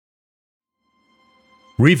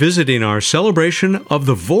revisiting our celebration of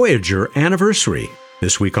the Voyager anniversary,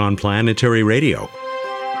 this week on Planetary Radio.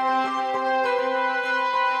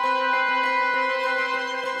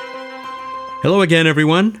 Hello again,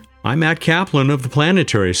 everyone. I'm Matt Kaplan of the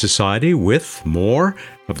Planetary Society with more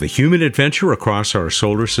of the human adventure across our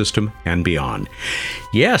solar system and beyond.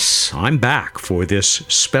 Yes, I'm back for this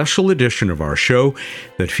special edition of our show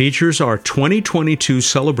that features our 2022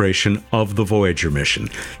 celebration of the Voyager mission,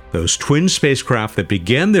 those twin spacecraft that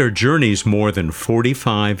began their journeys more than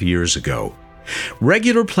 45 years ago.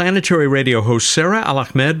 Regular Planetary Radio host Sarah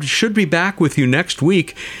Al-Ahmed should be back with you next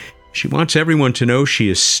week. She wants everyone to know she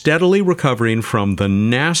is steadily recovering from the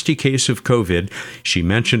nasty case of COVID she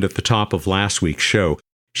mentioned at the top of last week's show.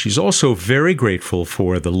 She's also very grateful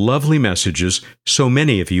for the lovely messages so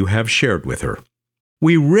many of you have shared with her.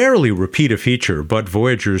 We rarely repeat a feature, but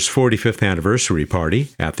Voyager's 45th anniversary party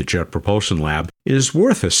at the Jet Propulsion Lab is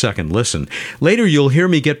worth a second listen. Later, you'll hear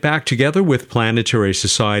me get back together with Planetary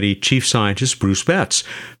Society Chief Scientist Bruce Betts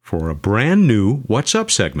for a brand new What's Up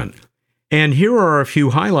segment. And here are a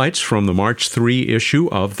few highlights from the March 3 issue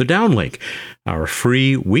of The Downlink, our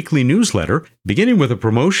free weekly newsletter, beginning with a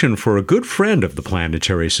promotion for a good friend of the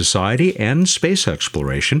Planetary Society and space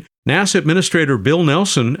exploration. NASA Administrator Bill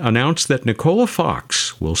Nelson announced that Nicola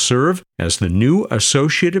Fox will serve as the new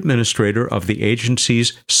Associate Administrator of the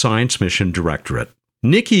agency's Science Mission Directorate.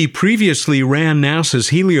 Nikki previously ran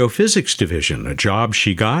NASA's Heliophysics Division, a job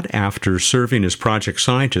she got after serving as project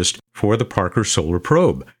scientist for the Parker Solar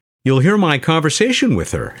Probe. You'll hear my conversation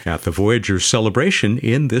with her at the Voyager celebration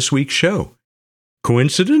in this week's show.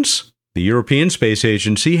 Coincidence? The European Space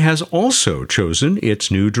Agency has also chosen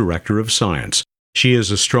its new Director of Science. She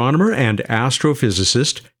is astronomer and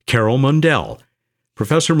astrophysicist Carol Mundell.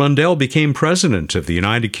 Professor Mundell became president of the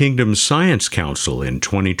United Kingdom's Science Council in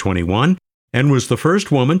 2021 and was the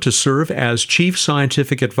first woman to serve as chief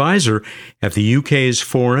scientific advisor at the UK's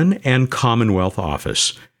Foreign and Commonwealth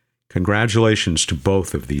Office. Congratulations to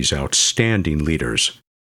both of these outstanding leaders.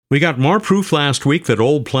 We got more proof last week that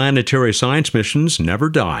old planetary science missions never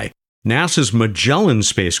die. NASA's Magellan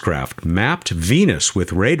spacecraft mapped Venus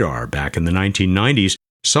with radar back in the 1990s.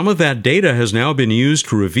 Some of that data has now been used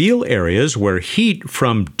to reveal areas where heat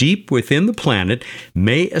from deep within the planet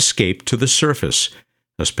may escape to the surface.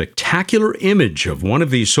 A spectacular image of one of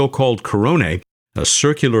these so-called coronae, a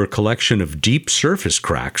circular collection of deep surface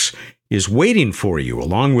cracks, is waiting for you,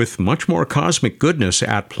 along with much more cosmic goodness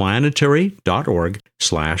at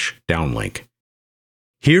planetary.org/downlink.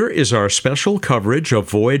 Here is our special coverage of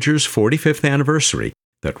Voyager's 45th anniversary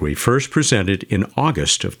that we first presented in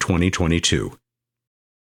August of 2022.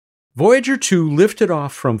 Voyager 2 lifted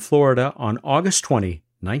off from Florida on August 20,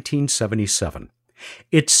 1977.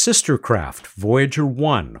 Its sister craft, Voyager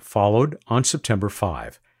 1, followed on September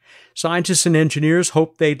 5. Scientists and engineers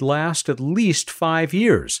hoped they'd last at least 5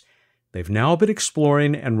 years. They've now been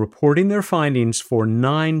exploring and reporting their findings for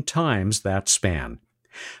 9 times that span.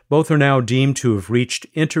 Both are now deemed to have reached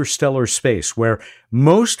interstellar space, where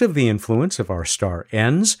most of the influence of our star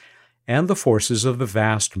ends and the forces of the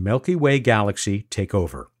vast Milky Way galaxy take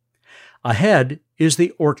over. Ahead is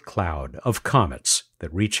the Oort cloud of comets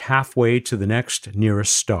that reach halfway to the next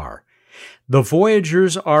nearest star. The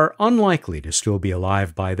Voyagers are unlikely to still be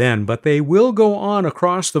alive by then, but they will go on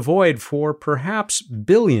across the void for perhaps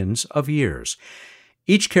billions of years.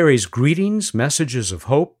 Each carries greetings, messages of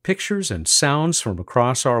hope, pictures, and sounds from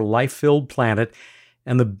across our life-filled planet,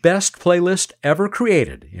 and the best playlist ever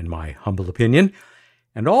created, in my humble opinion.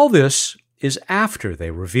 And all this is after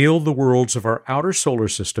they reveal the worlds of our outer solar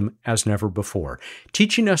system as never before,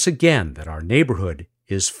 teaching us again that our neighborhood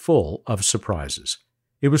is full of surprises.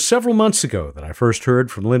 It was several months ago that I first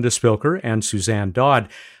heard from Linda Spilker and Suzanne Dodd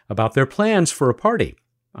about their plans for a party.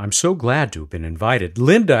 I'm so glad to have been invited.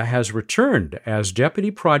 Linda has returned as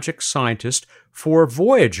Deputy Project Scientist for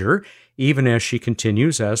Voyager, even as she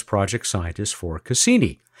continues as Project Scientist for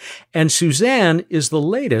Cassini. And Suzanne is the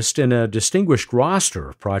latest in a distinguished roster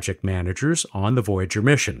of project managers on the Voyager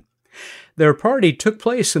mission. Their party took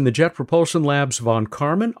place in the Jet Propulsion Lab's Von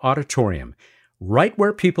Karman Auditorium, right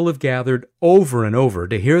where people have gathered over and over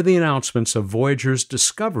to hear the announcements of Voyager's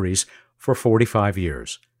discoveries for 45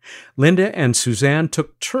 years. Linda and Suzanne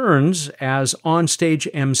took turns as on-stage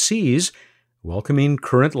MCs, welcoming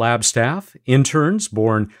current lab staff, interns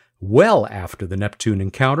born well after the Neptune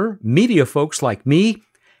encounter, media folks like me,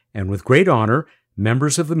 and with great honor,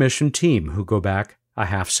 members of the mission team who go back a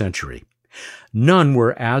half-century. None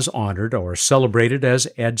were as honored or celebrated as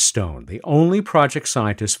Ed Stone, the only project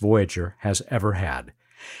scientist Voyager has ever had.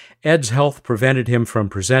 Ed's health prevented him from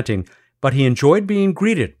presenting, but he enjoyed being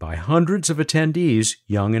greeted by hundreds of attendees,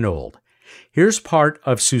 young and old. Here's part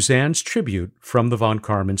of Suzanne's tribute from the Von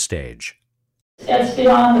Karman stage. Ed's been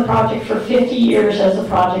on the project for 50 years as a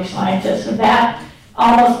project scientist, and that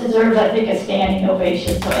almost deserves, I think, a standing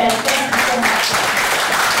ovation. So Ed, thank you so much.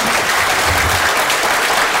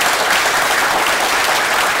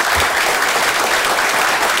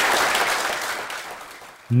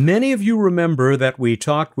 Many of you remember that we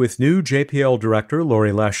talked with new JPL director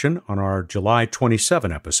Lori Leshin on our July 27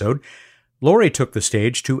 episode. Lori took the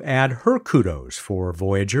stage to add her kudos for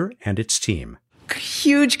Voyager and its team.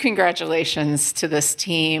 Huge congratulations to this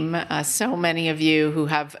team. So many of you who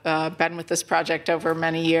have been with this project over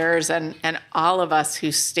many years, and all of us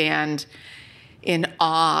who stand in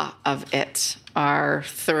awe of it are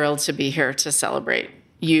thrilled to be here to celebrate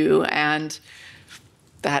you and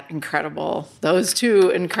those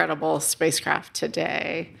two incredible spacecraft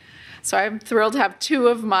today. So I'm thrilled to have two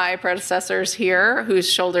of my predecessors here whose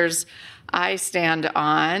shoulders I stand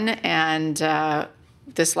on, and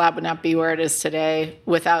this lab would not be where it is today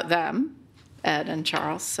without them, Ed and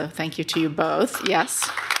Charles. So thank you to you both. Yes.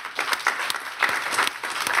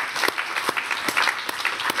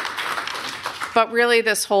 But really,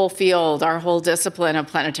 this whole field, our whole discipline of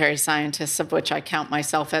planetary scientists, of which I count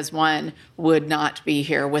myself as one, would not be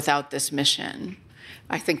here without this mission.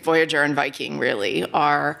 I think Voyager and Viking really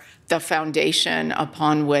are the foundation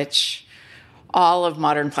upon which all of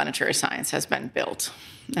modern planetary science has been built.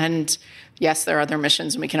 And yes, there are other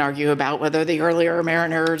missions, and we can argue about whether the earlier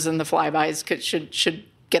Mariners and the flybys should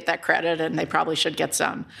get that credit, and they probably should get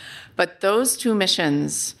some. But those two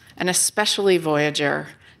missions, and especially Voyager,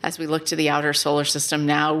 as we look to the outer solar system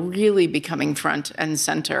now, really becoming front and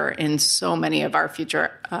center in so many of our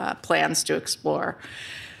future plans to explore.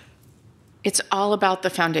 It's all about the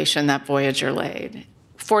foundation that Voyager laid.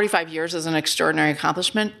 45 years is an extraordinary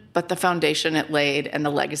accomplishment, but the foundation it laid and the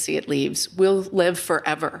legacy it leaves will live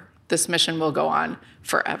forever. This mission will go on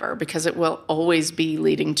forever because it will always be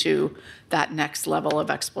leading to that next level of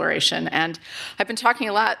exploration. And I've been talking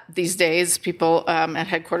a lot these days. People at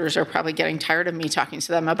headquarters are probably getting tired of me talking to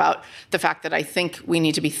them about the fact that I think we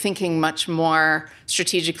need to be thinking much more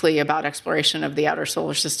strategically about exploration of the outer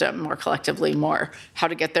solar system, more collectively, how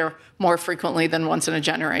to get there more frequently than once in a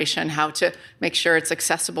generation, how to make sure it's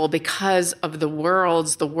accessible because of the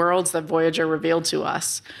worlds that Voyager revealed to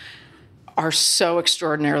us are so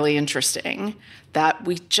extraordinarily interesting that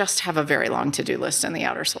we just have a very long to-do list in the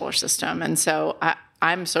outer solar system. And so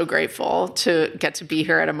I'm so grateful to get to be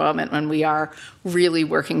here at a moment when we are really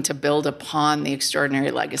working to build upon the extraordinary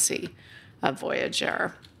legacy of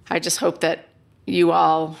Voyager. I just hope that you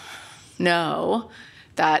all know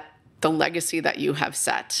that the legacy that you have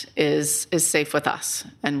set is safe with us.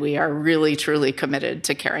 And we are really, truly committed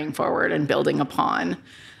to carrying forward and building upon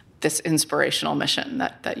this inspirational mission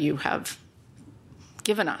that you have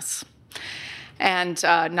given us. And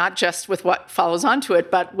not just with what follows onto it,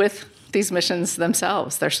 but with these missions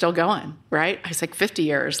themselves. They're still going, right? I was like, 50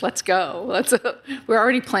 years, let's go. We're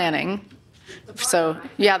already planning. So,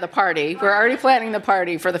 yeah, the party. We're already planning the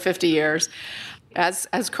party for the 50 years.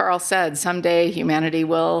 As Carl said, someday humanity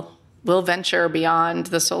will venture beyond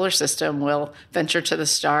the solar system, will venture to the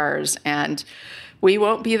stars, and we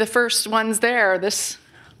won't be the first ones there. This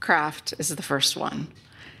craft is the first one.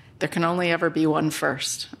 There can only ever be one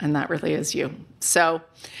first, and that really is you. So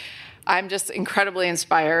I'm just incredibly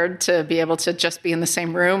inspired to be able to just be in the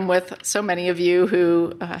same room with so many of you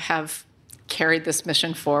who have carried this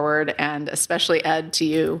mission forward, and especially Ed, to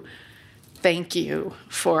you. Thank you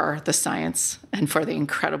for the science and for the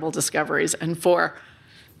incredible discoveries and for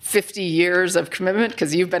 50 years of commitment,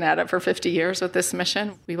 because you've been at it for 50 years with this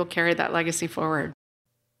mission. We will carry that legacy forward.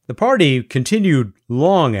 The party continued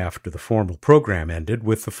long after the formal program ended,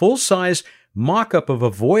 with the full-size mock-up of a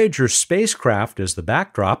Voyager spacecraft as the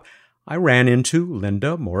backdrop. I ran into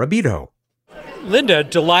Linda Morabito. Linda,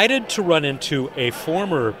 delighted to run into a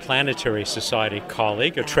former Planetary Society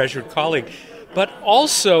colleague, a treasured colleague, but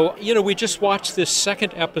also, we just watched this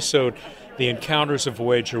second episode, The Encounters of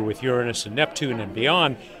Voyager with Uranus and Neptune and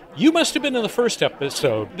beyond. You must have been in the first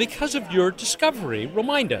episode because of your discovery.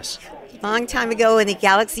 Remind us. Long time ago in a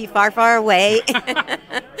galaxy far, far away,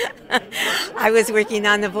 I was working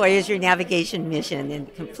on the Voyager navigation mission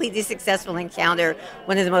and completely successful encounter,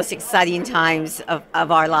 one of the most exciting times of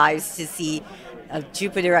our lives to see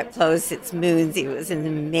Jupiter up close, its moons. It was an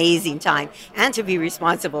amazing time. And to be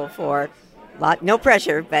responsible for no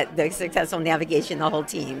pressure, but the successful navigation, the whole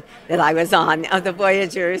team that I was on of the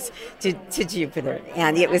Voyagers to Jupiter.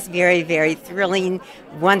 And it was very, very thrilling,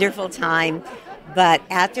 wonderful time. But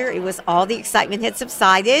after all the excitement had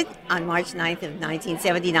subsided on March 9th of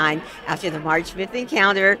 1979, after the March 5th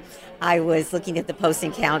encounter, I was looking at the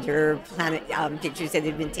post-encounter pictures that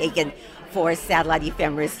had been taken for satellite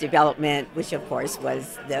ephemeris development, which of course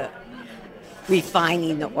was the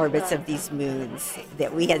refining the orbits of these moons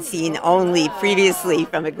that we had seen only previously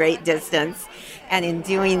from a great distance. And in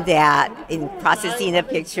doing that, in processing a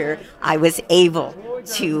picture, I was able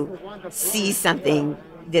to see something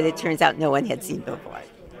that it turns out no one had seen before.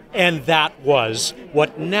 And that was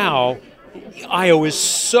what now Io is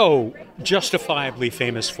so justifiably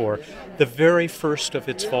famous for, the very first of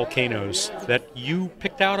its volcanoes that you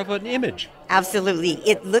picked out of an image. Absolutely.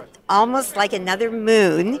 It looked almost like another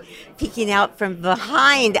moon peeking out from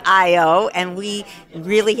behind Io, and we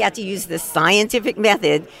really had to use the scientific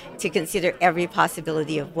method to consider every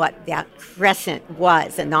possibility of what that crescent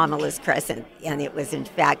was, anomalous crescent. And it was, in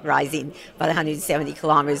fact, rising about 170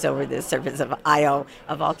 kilometers over the surface of Io,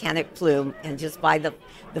 a volcanic plume, and just by the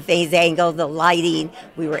phase angle, the lighting,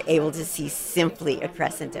 we were able to see simply a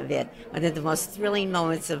crescent of it. One of the most thrilling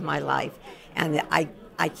moments of my life. And I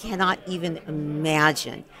cannot even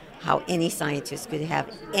imagine how any scientist could have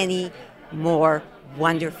any more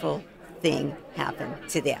wonderful thing happen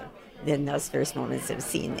to them than those first moments of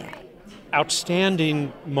seeing that.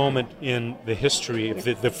 Outstanding moment in the history of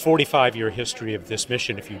the 45-year history of this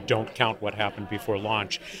mission, if you don't count what happened before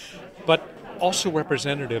launch, but also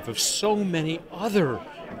representative of so many other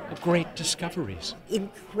great discoveries.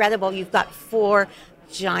 Incredible. You've got 4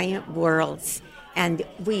 giant worlds, and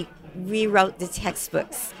we rewrote the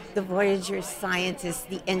textbooks. The Voyager scientists,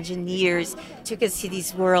 the engineers took us to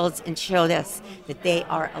these worlds and showed us that they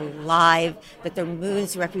are alive, that their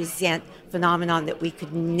moons represent phenomenon that we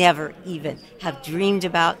could never even have dreamed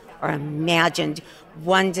about or imagined.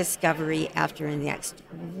 One discovery after the next,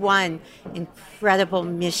 one incredible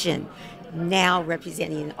mission now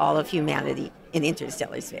representing all of humanity in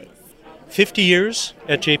interstellar space. 50 years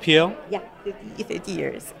at JPL? Yeah, 50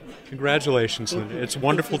 years. Congratulations, Linda. It's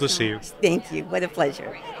wonderful to see you. Thank you. What a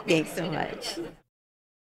pleasure. Thanks so much.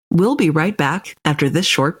 We'll be right back after this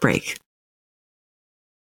short break.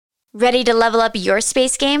 Ready to level up your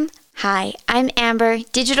space game? Hi, I'm Amber,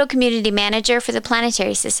 Digital Community Manager for the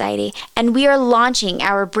Planetary Society, and we are launching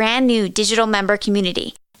our brand new digital member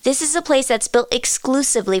community. This is a place that's built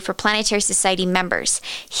exclusively for Planetary Society members.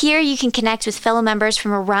 Here you can connect with fellow members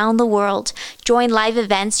from around the world, join live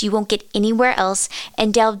events you won't get anywhere else,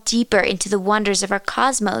 and delve deeper into the wonders of our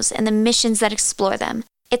cosmos and the missions that explore them.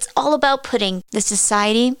 It's all about putting the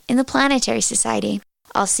society in the Planetary Society.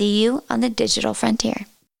 I'll see you on the digital frontier.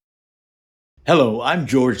 Hello, I'm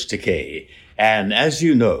George Takei, and as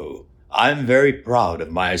you know, I'm very proud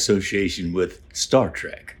of my association with Star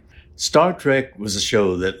Trek. Star Trek was a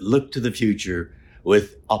show that looked to the future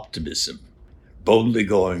with optimism, boldly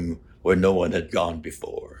going where no one had gone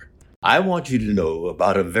before. I want you to know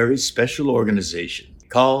about a very special organization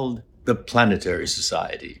called the Planetary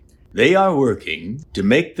Society. They are working to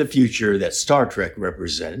make the future that Star Trek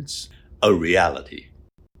represents a reality.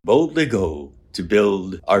 Boldly go to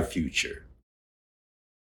build our future.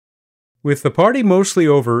 With the party mostly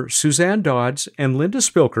over, Suzanne Dodds and Linda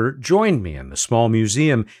Spilker joined me in the small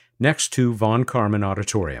museum next to Von Karman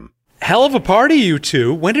Auditorium. Hell of a party, you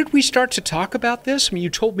two. When did we start to talk about this? I mean,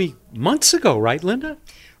 you told me months ago, right, Linda?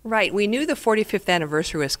 Right. We knew the 45th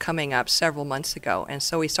anniversary was coming up several months ago, and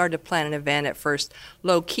so we started to plan an event at first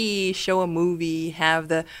low-key, show a movie, have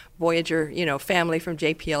the Voyager, family from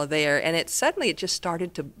JPL there, and it just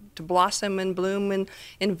started to blossom and bloom and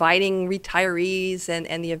inviting retirees,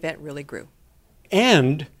 and the event really grew.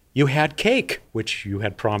 And you had cake, which you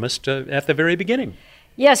had promised at the very beginning.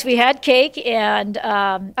 Yes, we had cake, and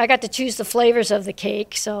I got to choose the flavors of the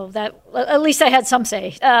cake, so that at least I had some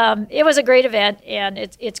say. It was a great event, and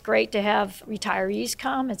it's great to have retirees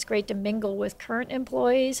come. It's great to mingle with current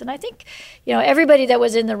employees, and I think everybody that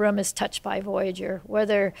was in the room is touched by Voyager,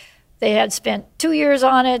 whether they had spent 2 years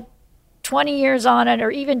on it, 20 years on it,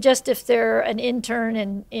 or even just if they're an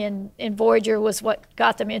intern in Voyager was what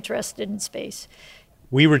got them interested in space.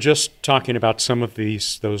 We were just talking about some of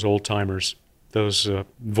those old-timers, those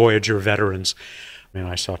Voyager veterans. I mean,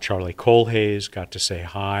 I saw Charlie Colhays, got to say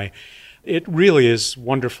hi. It really is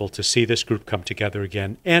wonderful to see this group come together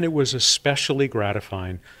again, and it was especially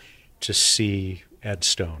gratifying to see Ed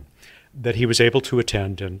Stone, that he was able to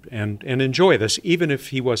attend and enjoy this, even if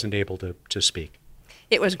he wasn't able to speak.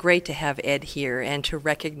 It was great to have Ed here and to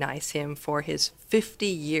recognize him for his 50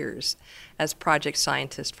 years as project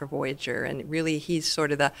scientist for Voyager. And really, he's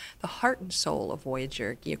sort of the heart and soul of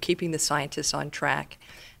Voyager, keeping the scientists on track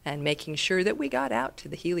and making sure that we got out to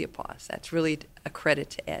the heliopause. That's really a credit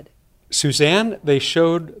to Ed. Suzanne, they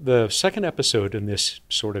showed the second episode in this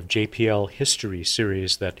sort of JPL history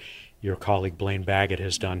series that your colleague Blaine Baggett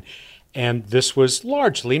has done. And this was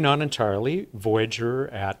largely, not entirely, Voyager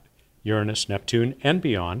at Uranus, Neptune, and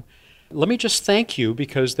beyond. Let me just thank you,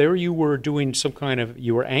 because there you were doing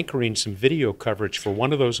you were anchoring some video coverage for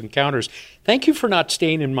one of those encounters. Thank you for not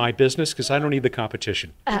staying in my business, because I don't need the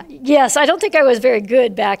competition. Yes, I don't think I was very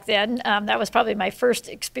good back then. That was probably my first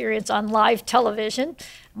experience on live television.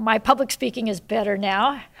 My public speaking is better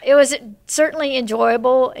now. It was certainly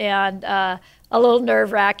enjoyable and a little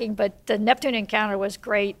nerve-wracking, but the Neptune encounter was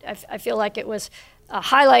great. I feel like it was a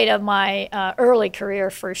highlight of my early career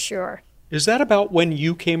for sure. Is that about when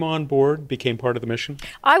you came on board, became part of the mission?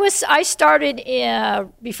 I started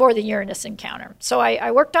before the Uranus encounter. So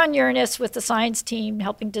I worked on Uranus with the science team,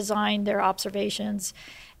 helping design their observations.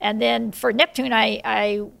 And then for Neptune,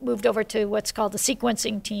 I moved over to what's called the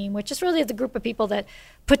sequencing team, which is really the group of people that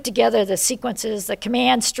put together the sequences, the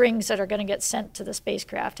command strings that are going to get sent to the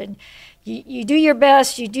spacecraft. And you do your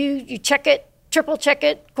best, you check it, triple check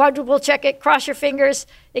it, quadruple check it, cross your fingers.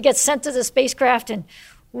 It gets sent to the spacecraft, and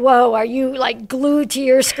whoa, are you like glued to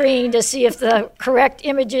your screen to see if the correct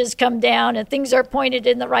images come down and things are pointed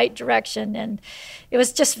in the right direction. And it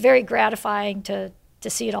was just very gratifying to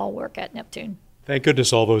see it all work at Neptune. Thank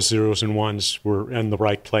goodness all those zeros and ones were in the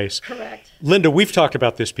right place. Correct. Linda, we've talked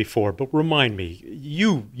about this before, but remind me,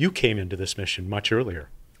 you came into this mission much earlier.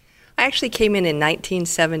 I actually came in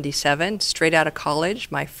 1977, straight out of college,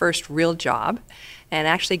 my first real job, and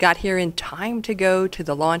actually got here in time to go to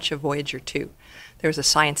the launch of Voyager 2. There was a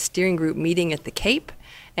science steering group meeting at the Cape,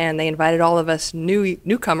 and they invited all of us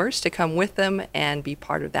newcomers to come with them and be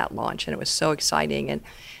part of that launch, and it was so exciting. And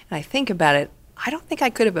I think about it, I don't think I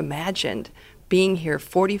could have imagined being here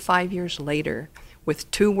 45 years later with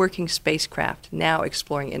 2 working spacecraft now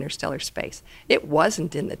exploring interstellar space. It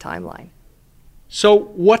wasn't in the timeline. So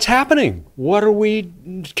what's happening? What are we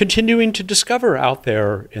continuing to discover out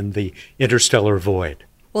there in the interstellar void?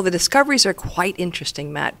 Well, the discoveries are quite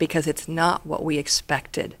interesting, Matt, because it's not what we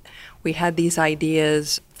expected. We had these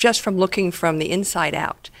ideas just from looking from the inside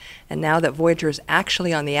out. And now that Voyager is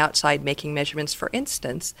actually on the outside making measurements, for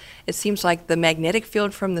instance, it seems like the magnetic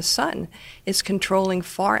field from the sun is controlling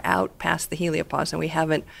far out past the heliopause, and we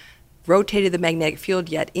haven't rotated the magnetic field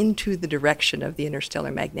yet into the direction of the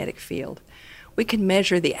interstellar magnetic field. We can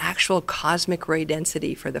measure the actual cosmic ray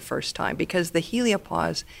density for the first time, because the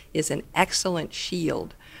heliopause is an excellent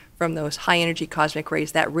shield from those high-energy cosmic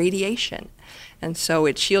rays, that radiation. And so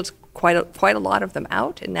it shields quite a lot of them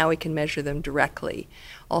out, and now we can measure them directly.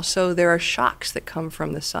 Also, there are shocks that come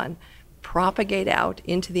from the sun, propagate out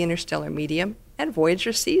into the interstellar medium, and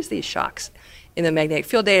Voyager sees these shocks in the magnetic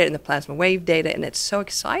field data, in the plasma wave data, and it's so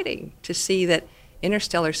exciting to see that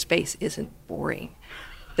interstellar space isn't boring.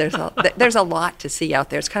 There's a lot to see out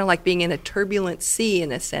there. It's kind of like being in a turbulent sea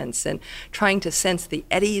in a sense, and trying to sense the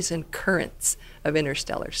eddies and currents of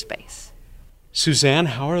interstellar space. Suzanne,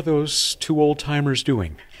 how are those 2 old-timers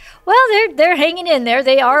doing? Well, they're hanging in there.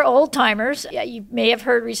 They are old-timers. Yeah, you may have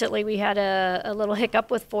heard recently we had a little hiccup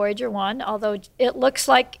with Voyager 1, although it looks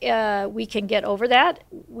like we can get over that.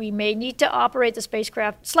 We may need to operate the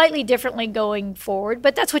spacecraft slightly differently going forward,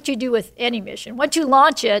 but that's what you do with any mission. Once you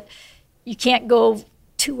launch it, you can't go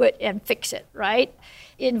to it and fix it, right?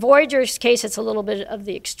 In Voyager's case, it's a little bit of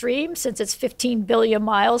the extreme, since it's 15 billion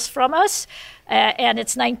miles from us, and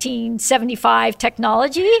it's 1975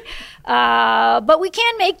 technology. But we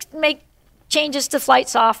can make changes to flight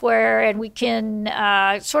software, and we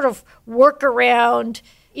can sort of work around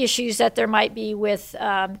issues that there might be with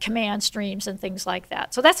command streams and things like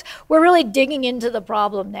that. So we're really digging into the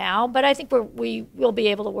problem now, but I think we will be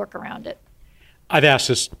able to work around it. I've asked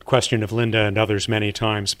this question of Linda and others many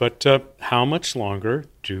times, but how much longer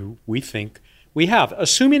do we think we have?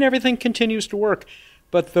 Assuming everything continues to work,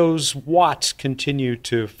 but those watts continue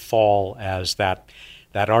to fall as that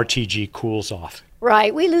RTG cools off.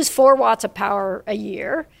 Right. We lose 4 watts of power a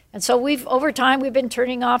year. And so over time, we've been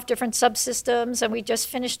turning off different subsystems, and we just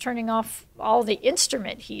finished turning off all the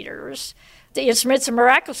instrument heaters. The instruments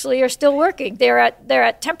miraculously are still working. They're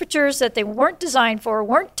at temperatures that they weren't designed for,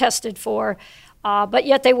 weren't tested for, but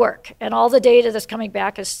yet they work. And all the data that's coming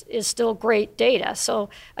back is still great data. So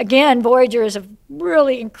again, Voyager is a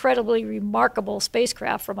really incredibly remarkable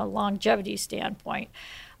spacecraft from a longevity standpoint.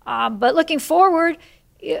 But looking forward,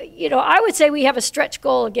 I would say we have a stretch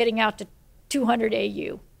goal of getting out to 200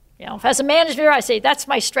 AU. As a manager, I say that's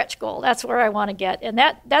my stretch goal. That's where I want to get. And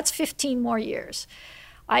that's 15 more years.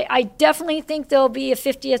 I definitely think there'll be a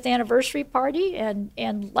 50th anniversary party,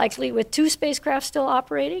 and likely with 2 spacecraft still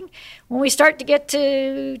operating. When we start to get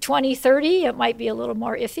to 2030, it might be a little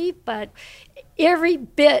more iffy, but every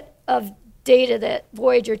bit of data that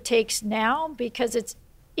Voyager takes now, because it's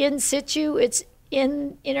in situ, it's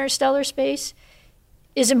in interstellar space,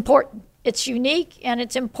 is important. It's unique and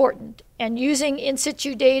it's important. And using in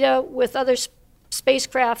situ data with other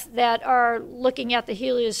spacecraft that are looking at the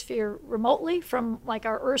heliosphere remotely from like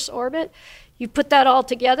our Earth's orbit, you put that all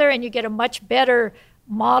together and you get a much better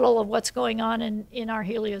model of what's going on in our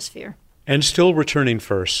heliosphere. And still returning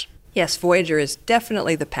first. Yes, Voyager is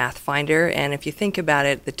definitely the pathfinder, and if you think about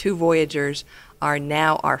it, the 2 Voyagers are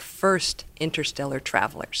now our first interstellar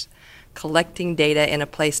travelers, collecting data in a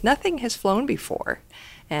place nothing has flown before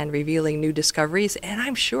and revealing new discoveries, and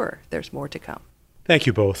I'm sure there's more to come. Thank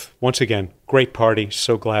you both. Once again, great party.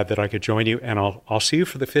 So glad that I could join you, and I'll see you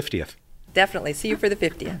for the 50th. Definitely. See you for the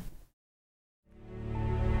 50th.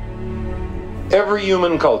 Every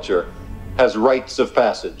human culture has rites of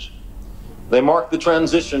passage. They mark the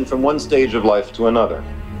transition from one stage of life to another.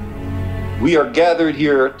 We are gathered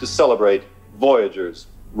here to celebrate Voyager's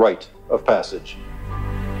rite of passage.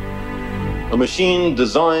 A machine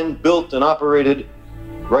designed, built, and operated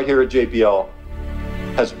right here at JPL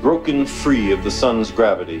has broken free of the sun's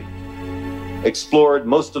gravity, explored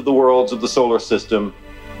most of the worlds of the solar system,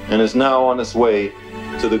 and is now on its way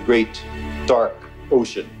to the great dark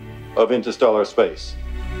ocean of interstellar space.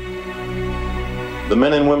 The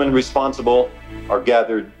men and women responsible are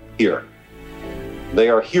gathered here. They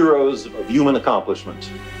are heroes of human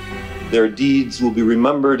accomplishment. Their deeds will be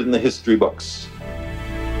remembered in the history books.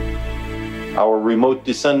 Our remote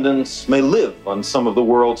descendants may live on some of the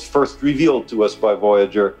worlds first revealed to us by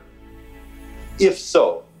Voyager. If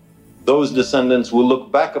so, those descendants will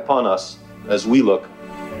look back upon us as we look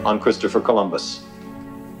on Christopher Columbus.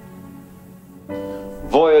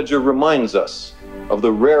 Voyager reminds us of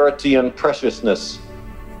the rarity and preciousness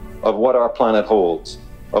of what our planet holds,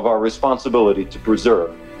 of our responsibility to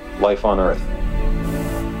preserve life on Earth.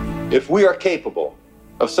 If we are capable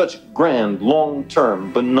of such grand,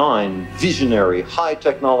 long-term, benign, visionary,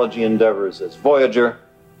 high-technology endeavors as Voyager,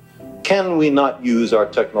 can we not use our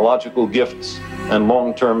technological gifts and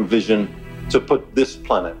long-term vision to put this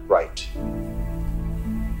planet right?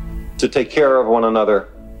 To take care of one another,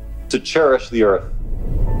 to cherish the Earth,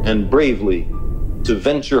 and bravely to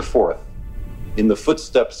venture forth in the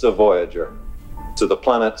footsteps of Voyager to the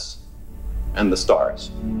planets and the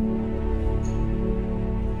stars.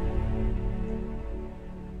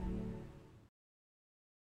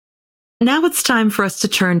 Now it's time for us to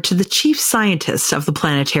turn to the chief scientist of the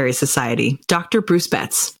Planetary Society, Dr. Bruce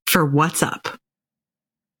Betts, for What's Up.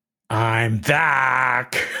 I'm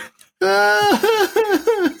back.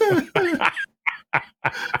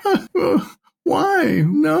 Why?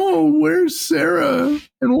 No, where's Sarah?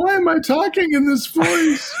 And why am I talking in this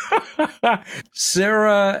voice?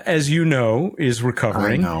 Sarah, as you know, is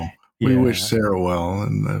recovering. I know. We wish Sarah well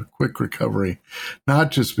and a quick recovery, not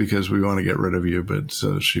just because we want to get rid of you, but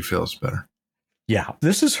so she feels better. Yeah,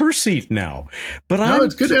 this is her seat now. But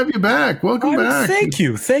it's good to have you back. Welcome back. Thank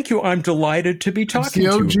you. I'm delighted to be talking to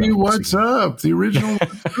you. It's the OG What's Up, the original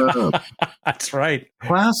What's Up. That's right.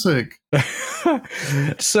 Classic.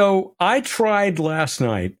 So I tried last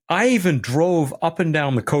night. I even drove up and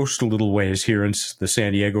down the coast a little ways here in the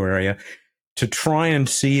San Diego area to try and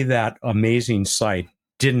see that amazing sight.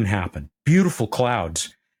 Didn't happen. Beautiful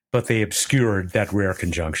clouds, but they obscured that rare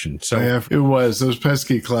conjunction. So it was those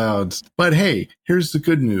pesky clouds. But hey, here's the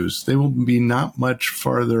good news. They will be not much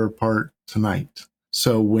farther apart tonight.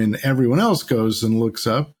 So when everyone else goes and looks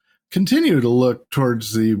up, continue to look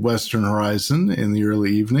towards the western horizon in the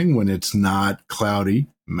early evening when it's not cloudy,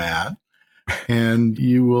 Matt. And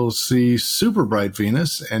you will see super bright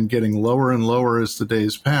Venus and getting lower and lower as the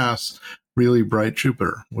days pass, really bright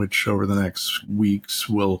Jupiter, which over the next weeks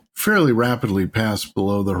will fairly rapidly pass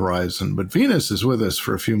below the horizon. But Venus is with us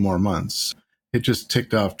for a few more months. It just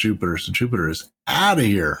ticked off Jupiter, so Jupiter is out of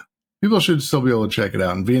here. People should still be able to check it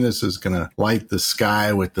out. And Venus is going to light the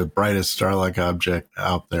sky with the brightest star-like object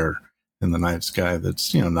out there in the night sky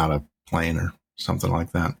that's, not a plane or something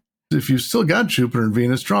like that. If you've still got Jupiter and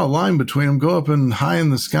Venus, draw a line between them, go up and high in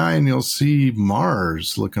the sky, and you'll see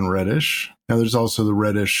Mars looking reddish. Now, there's also the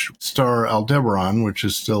reddish star Aldebaran, which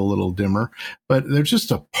is still a little dimmer, but there's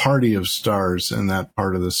just a party of stars in that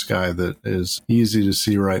part of the sky that is easy to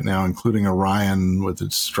see right now, including Orion with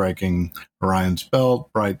its striking Orion's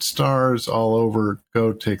belt, bright stars all over.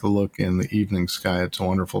 Go take a look in the evening sky. It's a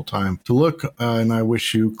wonderful time to look, and I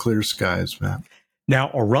wish you clear skies, Matt. Now,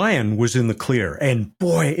 Orion was in the clear, and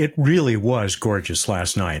boy, it really was gorgeous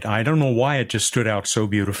last night. I don't know why it just stood out so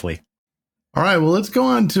beautifully. All right, well, let's go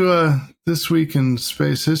on to This Week in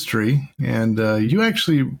Space History. And you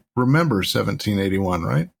actually remember 1781,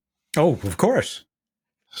 right? Oh, of course.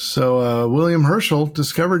 So William Herschel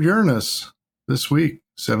discovered Uranus this week,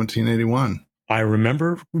 1781. I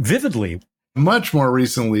remember vividly. Much more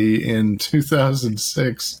recently, in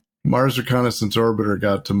 2006, Mars Reconnaissance Orbiter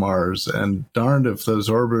got to Mars, and darned if those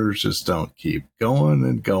orbiters just don't keep going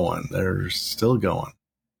and going. They're still going.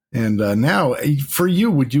 And now, for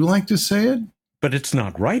you, would you like to say it? But it's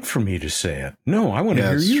not right for me to say it. No, I want to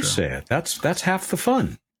hear you say it. That's half the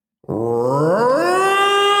fun. Random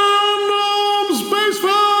Space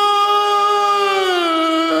Facts!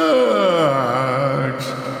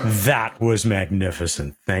 That was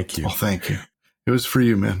magnificent. Thank you. Oh, thank you. It was for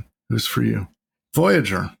you, man. It was for you.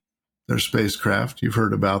 Voyager, their spacecraft, you've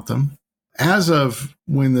heard about them. As of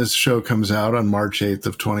when this show comes out on March 8th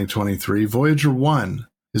of 2023, Voyager 1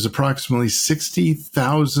 is approximately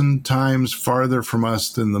 60,000 times farther from us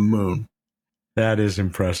than the moon. That is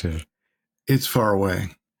impressive. It's far away.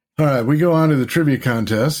 All right, we go on to the trivia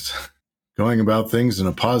contest. Going about things in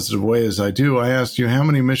a positive way as I do, I asked you how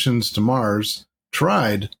many missions to Mars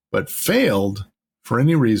tried but failed for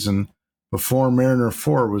any reason before Mariner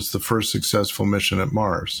 4 was the first successful mission at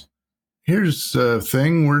Mars. Here's the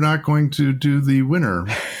thing. We're not going to do the winner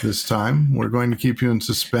this time. We're going to keep you in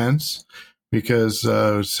suspense because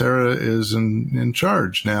Sarah is in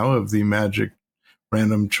charge now of the magic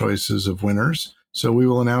random choices of winners. So we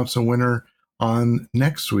will announce a winner on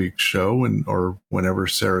next week's show or whenever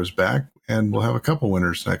Sarah's back, and we'll have a couple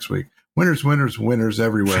winners next week. Winners, winners, winners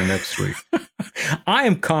everywhere next week. I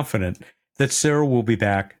am confident that Sarah will be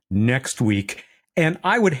back next week, and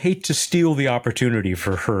I would hate to steal the opportunity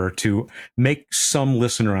for her to make some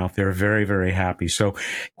listener out there very, very happy. So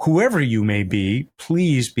whoever you may be,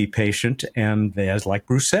 please be patient. And as like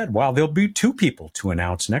Bruce said, wow, there'll be 2 people to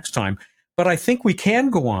announce next time. But I think we can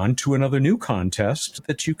go on to another new contest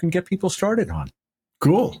that you can get people started on.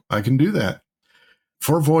 Cool. I can do that.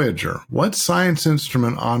 For Voyager, what science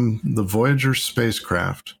instrument on the Voyager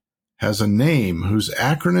spacecraft has a name whose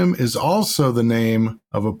acronym is also the name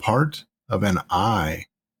of a part of an eye?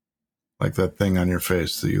 Like that thing on your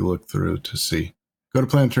face that you look through to see. Go to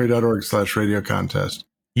planetary.org/radio contest.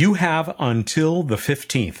 You have until the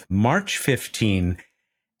 15th, March 15,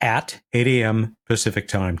 at 8 a.m. Pacific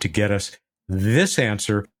time to get us this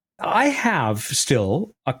answer. I have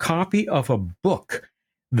still a copy of a book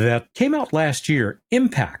that came out last year,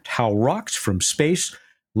 Impact: How Rocks from Space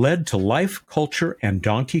Led to Life, Culture, and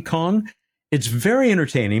Donkey Kong. It's very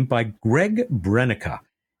entertaining, by Greg Brenica.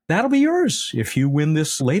 That'll be yours if you win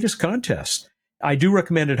this latest contest. I do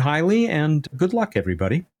recommend it highly, and good luck,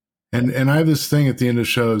 everybody. And I have this thing at the end of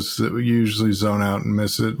shows that we usually zone out and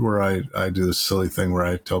miss it, where I do this silly thing where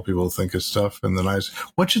I tell people to think of stuff, and then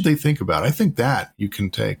what should they think about? I think that you can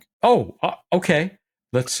take. Oh, okay.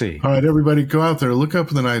 Let's see. All right, everybody, go out there, look up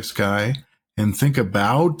in the night sky, and think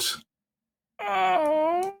about...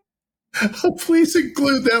 Oh, please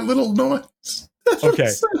include that little noise. Okay,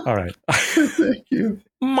 all right. Thank you.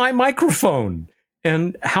 My microphone,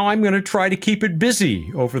 and how I'm going to try to keep it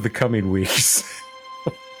busy over the coming weeks.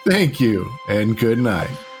 Thank you, and good night.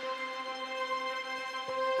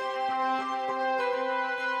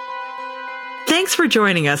 Thanks for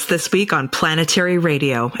joining us this week on Planetary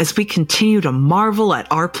Radio as we continue to marvel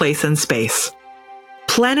at our place in space.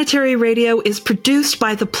 Planetary Radio is produced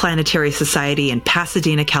by the Planetary Society in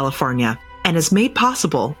Pasadena, California, and is made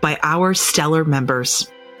possible by our stellar members.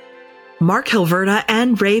 Mark Hilverda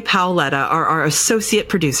and Ray Paoletta are our associate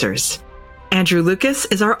producers. Andrew Lucas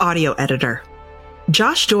is our audio editor.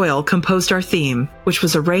 Josh Doyle composed our theme, which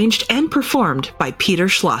was arranged and performed by Peter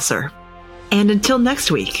Schlosser. And until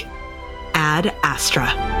next week, Ad Astra.